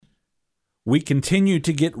We continue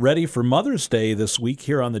to get ready for Mother's Day this week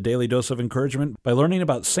here on the Daily Dose of Encouragement by learning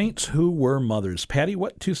about saints who were mothers. Patty,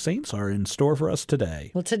 what two saints are in store for us today?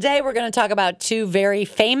 Well, today we're going to talk about two very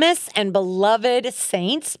famous and beloved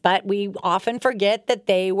saints, but we often forget that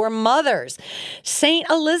they were mothers. Saint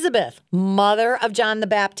Elizabeth, mother of John the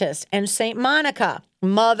Baptist, and Saint Monica,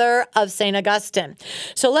 mother of St. Augustine.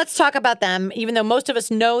 So let's talk about them, even though most of us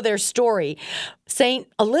know their story. St.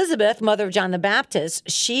 Elizabeth, mother of John the Baptist,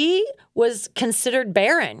 she was considered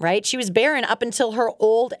barren, right? She was barren up until her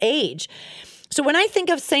old age. So when I think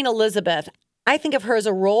of St. Elizabeth, I think of her as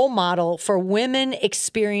a role model for women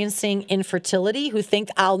experiencing infertility who think,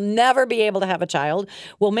 I'll never be able to have a child.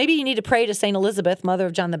 Well, maybe you need to pray to St. Elizabeth, mother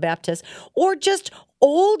of John the Baptist, or just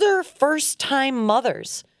older first-time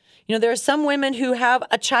mothers. You know, there are some women who have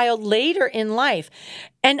a child later in life.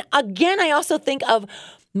 And again, I also think of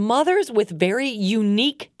mothers with very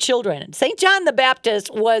unique children. St. John the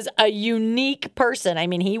Baptist was a unique person. I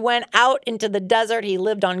mean, he went out into the desert. He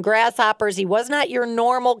lived on grasshoppers. He was not your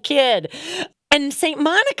normal kid. And St.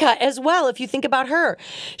 Monica as well, if you think about her.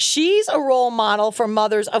 She's a role model for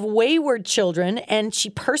mothers of wayward children, and she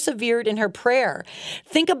persevered in her prayer.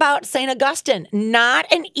 Think about St. Augustine, not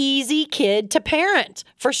an easy kid to parent,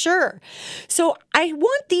 for sure. So I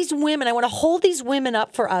want to hold these women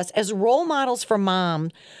up for us as role models for mom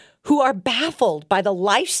who are baffled by the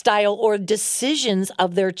lifestyle or decisions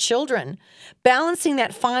of their children, balancing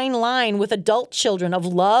that fine line with adult children of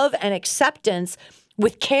love and acceptance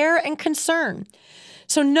with care and concern.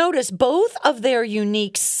 So notice both of their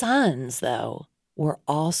unique sons, though, were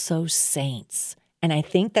also saints. And I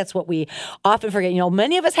think that's what we often forget. You know,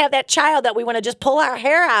 many of us have that child that we want to just pull our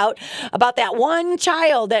hair out about, that one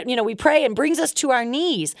child that, we pray and brings us to our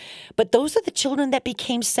knees. But those are the children that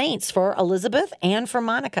became saints for Elizabeth and for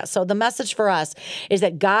Monica. So the message for us is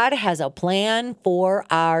that God has a plan for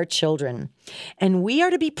our children. And we are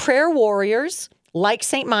to be prayer warriors, like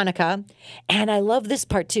St. Monica, and I love this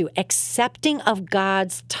part too, accepting of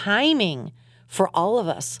God's timing for all of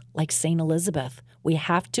us, like St. Elizabeth. We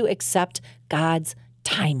have to accept God's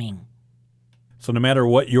timing. So no matter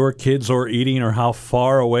what your kids are eating or how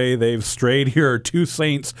far away they've strayed, here are two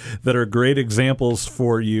saints that are great examples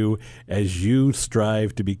for you as you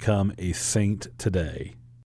strive to become a saint today.